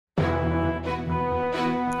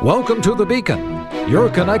Welcome to The Beacon, your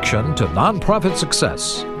connection to nonprofit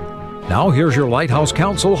success. Now here's your Lighthouse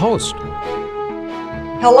Counsel host.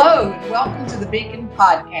 Hello, and welcome to The Beacon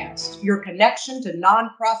Podcast, your connection to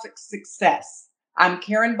nonprofit success. I'm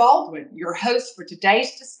Karen Baldwin, your host for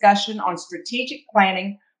today's discussion on strategic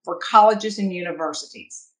planning for colleges and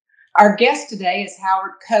universities. Our guest today is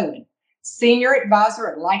Howard Cohen, Senior Advisor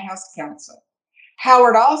at Lighthouse Counsel.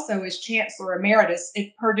 Howard also is Chancellor Emeritus at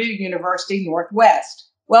Purdue University Northwest.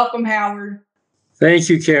 Welcome, Howard. Thank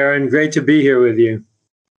you, Karen. Great to be here with you.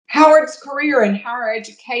 Howard's career in higher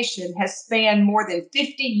education has spanned more than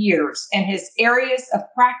 50 years, and his areas of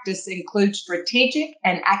practice include strategic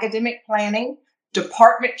and academic planning,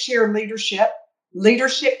 department chair leadership,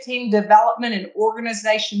 leadership team development, and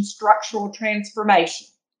organization structural transformation.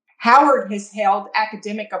 Howard has held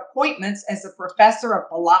academic appointments as a professor of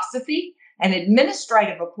philosophy and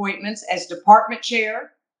administrative appointments as department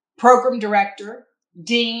chair, program director,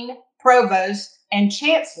 dean, provost, and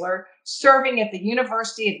chancellor, serving at the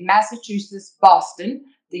University of Massachusetts, Boston,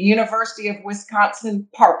 the University of Wisconsin,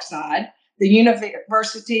 Parkside, the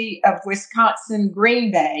University of Wisconsin, Green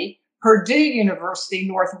Bay, Purdue University,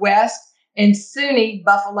 Northwest, and SUNY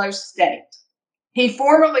Buffalo State. He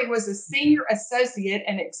formerly was a senior associate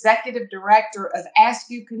and executive director of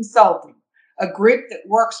Askew Consulting, a group that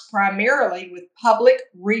works primarily with public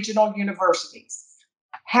regional universities.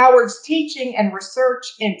 Howard's teaching and research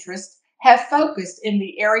interests have focused in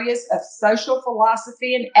the areas of social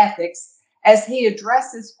philosophy and ethics as he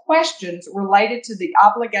addresses questions related to the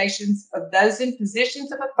obligations of those in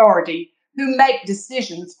positions of authority who make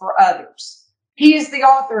decisions for others. He is the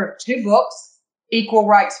author of 2 books, Equal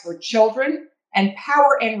Rights for Children and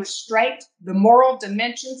Power and Restraint, The Moral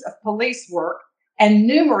Dimensions of Police Work, and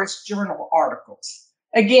numerous journal articles.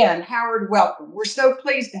 Again, Howard, welcome. We're so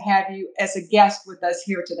pleased to have you as a guest with us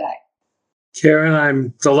here today. Karen,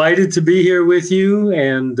 I'm delighted to be here with you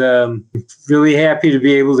and really happy to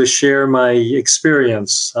be able to share my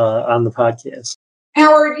experience on the podcast.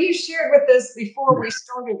 Howard, you shared with us before we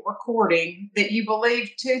started recording that you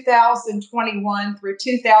believe 2021 through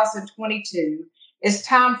 2022 is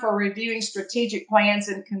time for reviewing strategic plans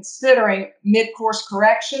and considering mid-course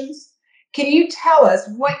corrections. Can you tell us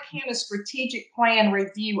what can a strategic plan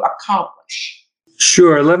review accomplish?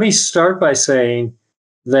 Sure. Let me start by saying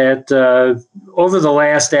that over the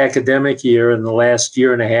last academic year and the last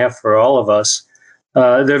year and a half for all of us,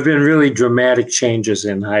 there have been really dramatic changes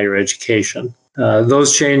in higher education.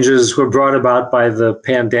 Those changes were brought about by the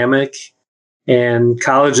pandemic, and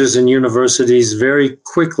colleges and universities very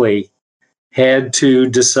quickly had to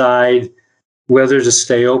decide whether to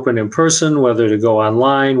stay open in person, whether to go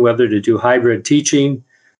online, whether to do hybrid teaching,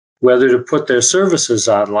 whether to put their services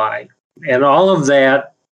online. And all of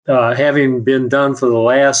that having been done for the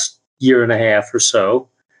last year and a half or so,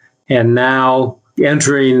 and now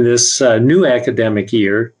entering this new academic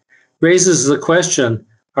year, raises the question,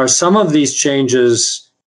 are some of these changes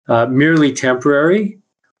merely temporary,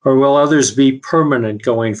 or will others be permanent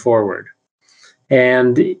going forward?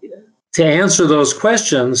 And to answer those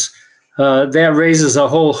questions, that raises a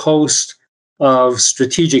whole host of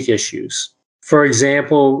strategic issues. For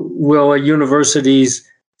example, will a university's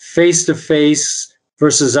face-to-face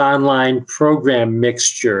versus online program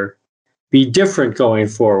mixture be different going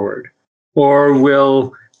forward? Or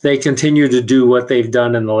will they continue to do what they've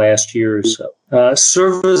done in the last year or so?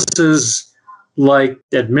 Services like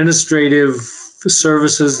administrative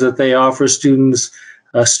services that they offer students,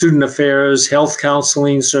 student affairs, health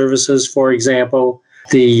counseling services, for example,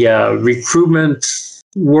 the recruitment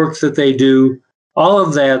work that they do, all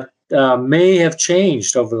of that may have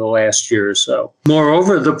changed over the last year or so.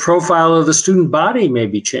 Moreover, the profile of the student body may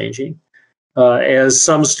be changing as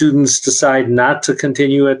some students decide not to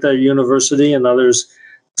continue at their university and others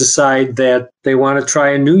decide that they want to try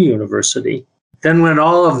a new university. Then when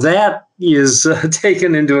all of that is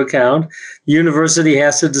taken into account, the university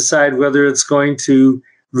has to decide whether it's going to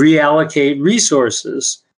reallocate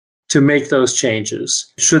resources to make those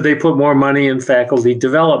changes. Should they put more money in faculty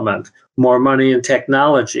development, more money in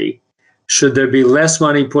technology? Should there be less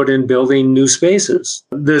money put in building new spaces?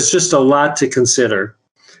 There's just a lot to consider.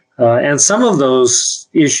 And some of those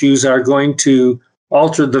issues are going to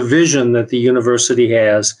alter the vision that the university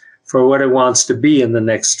has for what it wants to be in the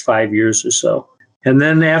next 5 years or so. And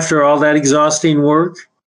then after all that exhausting work,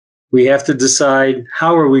 we have to decide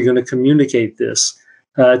how are we going to communicate this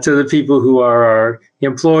to the people who are our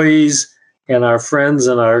employees and our friends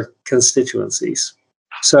and our constituencies.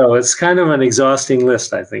 So it's kind of an exhausting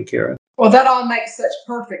list, I think, Karen. Well, that all makes such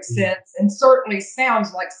perfect sense and certainly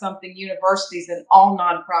sounds like something universities and all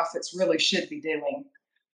nonprofits really should be doing.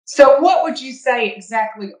 So, what would you say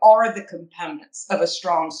exactly are the components of a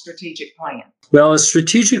strong strategic plan? Well, a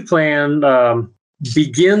strategic plan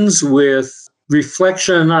begins with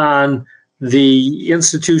reflection on the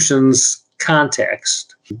institution's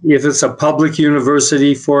context. If it's a public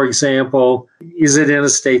university, for example, is it in a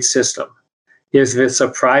state system? If it's a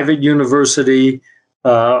private university,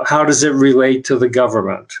 how does it relate to the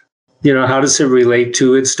government? How does it relate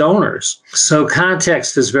to its donors? So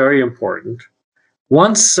context is very important.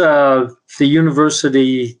 Once the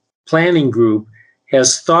university planning group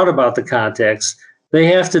has thought about the context, they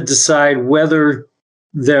have to decide whether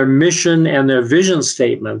their mission and their vision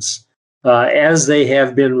statements, as they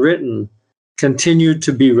have been written, continue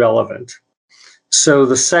to be relevant. So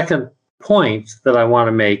the second point that I want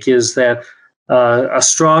to make is that a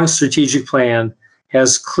strong strategic plan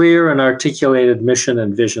has clear and articulated mission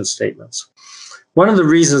and vision statements. One of the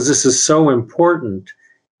reasons this is so important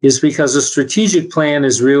is because a strategic plan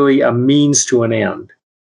is really a means to an end.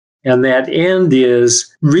 And that end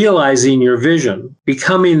is realizing your vision,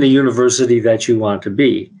 becoming the university that you want to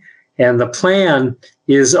be. And the plan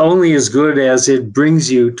is only as good as it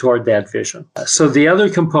brings you toward that vision. So the other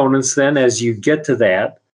components then, as you get to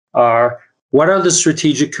that, are what are the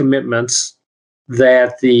strategic commitments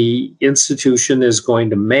that the institution is going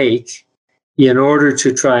to make in order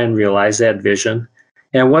to try and realize that vision?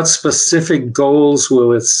 And what specific goals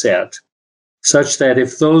will it set, such that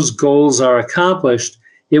if those goals are accomplished,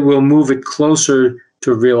 it will move it closer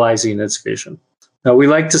to realizing its vision. Now, we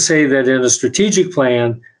like to say that in a strategic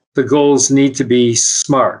plan, the goals need to be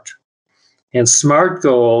SMART. And SMART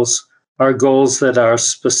goals are goals that are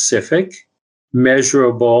specific,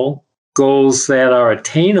 measurable, goals that are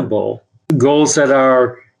attainable, goals that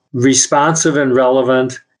are responsive and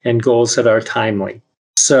relevant, and goals that are timely.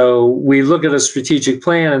 So we look at a strategic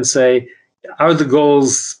plan and say, are the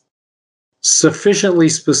goals sufficiently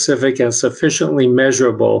specific and sufficiently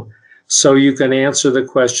measurable so you can answer the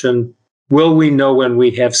question, will we know when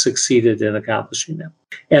we have succeeded in accomplishing them?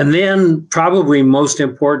 And then, probably most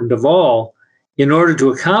important of all, in order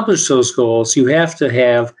to accomplish those goals, you have to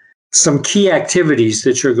have some key activities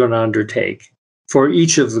that you're going to undertake for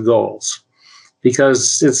each of the goals.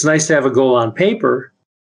 Because it's nice to have a goal on paper,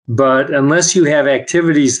 but unless you have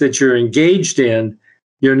activities that you're engaged in,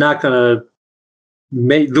 you're not going to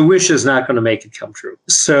the wish is not going to make it come true.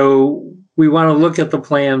 So we want to look at the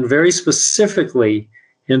plan very specifically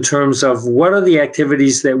in terms of what are the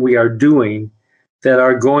activities that we are doing that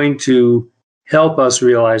are going to help us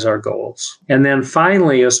realize our goals. And then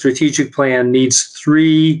finally, a strategic plan needs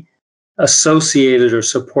 3 associated or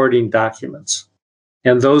supporting documents.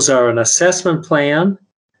 And those are an assessment plan,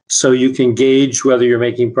 so you can gauge whether you're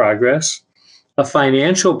making progress, a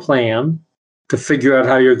financial plan to figure out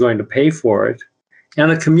how you're going to pay for it,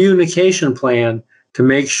 and a communication plan to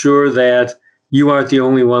make sure that you aren't the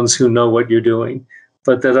only ones who know what you're doing,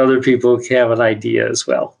 but that other people have an idea as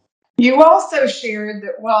well. You also shared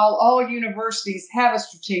that while all universities have a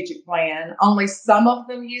strategic plan, only some of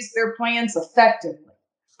them use their plans effectively.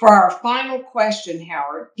 For our final question,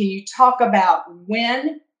 Howard, can you talk about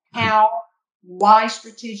when, how, why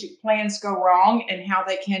strategic plans go wrong and how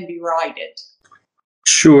they can be righted?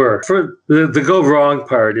 Sure. For the go wrong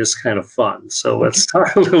part is kind of fun. So let's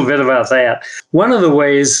talk a little bit about that. One of the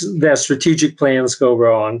ways that strategic plans go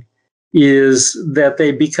wrong is that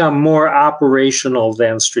they become more operational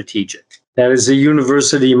than strategic. That is, a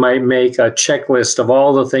university might make a checklist of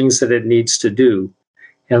all the things that it needs to do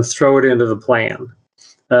and throw it into the plan.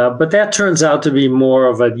 But that turns out to be more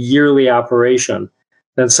of a yearly operation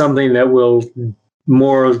than something that will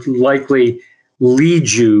more likely lead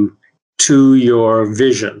you to your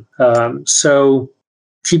vision. So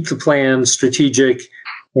keep the plan strategic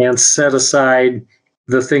and set aside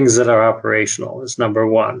the things that are operational is number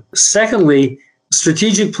one. Secondly,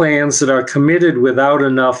 strategic plans that are committed without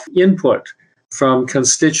enough input from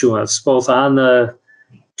constituents, both on the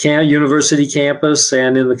university campus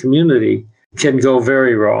and in the community, can go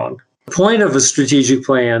very wrong. The point of a strategic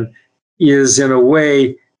plan is, in a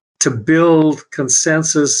way, to build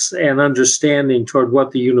consensus and understanding toward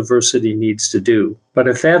what the university needs to do. But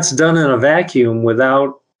if that's done in a vacuum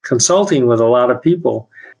without consulting with a lot of people,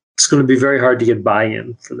 it's going to be very hard to get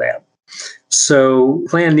buy-in for that. So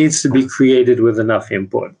plan needs to be created with enough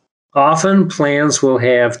input. Often plans will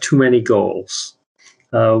have too many goals.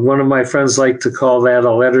 One of my friends like to call that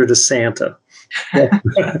a letter to Santa.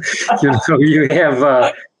 You have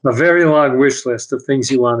a very long wish list of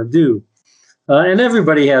things you want to do. And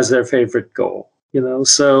everybody has their favorite goal,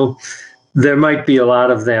 so there might be a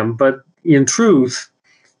lot of them. But in truth,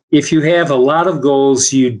 if you have a lot of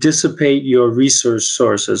goals, you dissipate your resource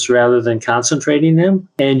sources rather than concentrating them.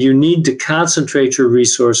 And you need to concentrate your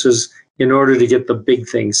resources in order to get the big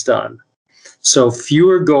things done. So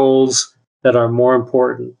fewer goals that are more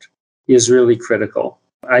important is really critical.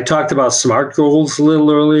 I talked about SMART goals a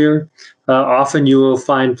little earlier. Often you will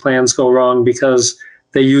find plans go wrong because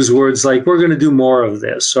they use words like, we're going to do more of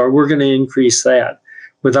this, or we're going to increase that,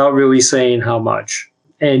 without really saying how much.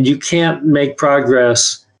 And you can't make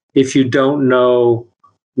progress if you don't know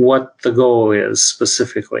what the goal is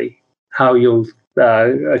specifically, how you'll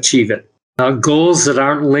achieve it. Goals that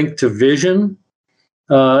aren't linked to vision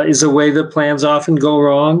is a way that plans often go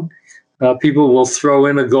wrong. People will throw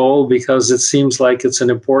in a goal because it seems like it's an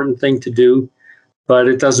important thing to do, but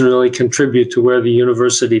it doesn't really contribute to where the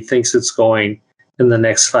university thinks it's going in the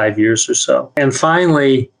next 5 years or so. And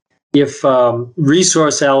finally, if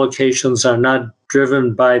resource allocations are not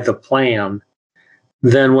driven by the plan,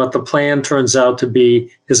 then what the plan turns out to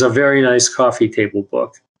be is a very nice coffee table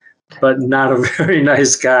book, but not a very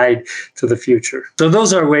nice guide to the future. So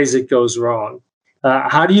those are ways it goes wrong.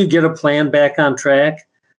 How do you get a plan back on track?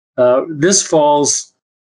 This falls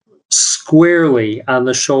squarely on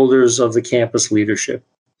the shoulders of the campus leadership.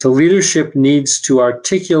 The leadership needs to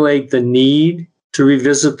articulate the need to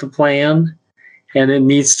revisit the plan, and it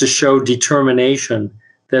needs to show determination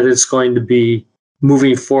that it's going to be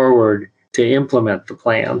moving forward to implement the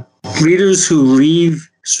plan. Leaders who leave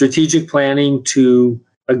strategic planning to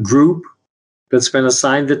a group that's been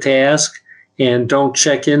assigned the task and don't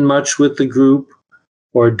check in much with the group,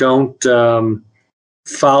 or don't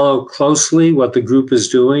follow closely what the group is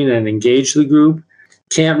doing and engage the group,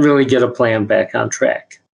 can't really get a plan back on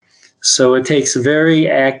track. So it takes very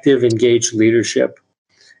active, engaged leadership.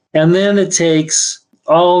 And then it takes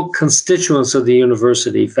all constituents of the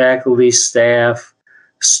university, faculty, staff,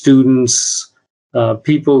 students,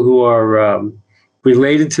 people who are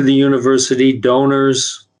related to the university,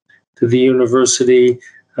 donors to the university,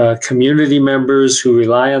 community members who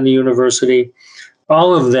rely on the university.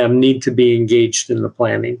 All of them need to be engaged in the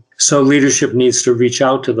planning. So leadership needs to reach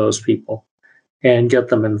out to those people and get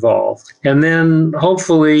them involved. And then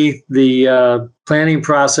hopefully the planning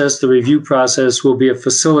process, the review process, will be a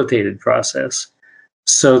facilitated process.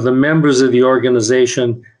 So the members of the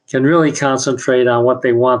organization can really concentrate on what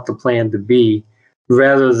they want the plan to be,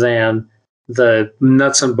 rather than the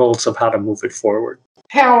nuts and bolts of how to move it forward.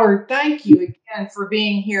 Howard, thank you again for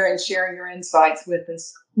being here and sharing your insights with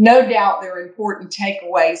us. No doubt there are important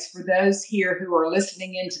takeaways for those here who are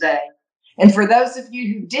listening in today. And for those of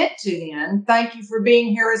you who did tune in, thank you for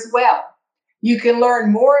being here as well. You can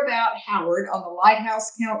learn more about Howard on the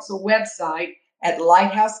Lighthouse Counsel website at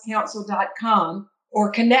lighthousecounsel.com,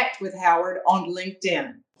 or connect with Howard on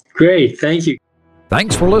LinkedIn. Great, thank you.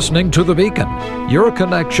 Thanks for listening to The Beacon, your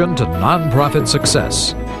connection to nonprofit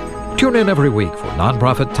success. Tune in every week for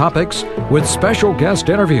nonprofit topics with special guest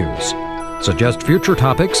interviews. Suggest future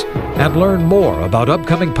topics and learn more about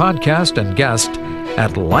upcoming podcasts and guests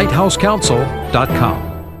at lighthousecounsel.com.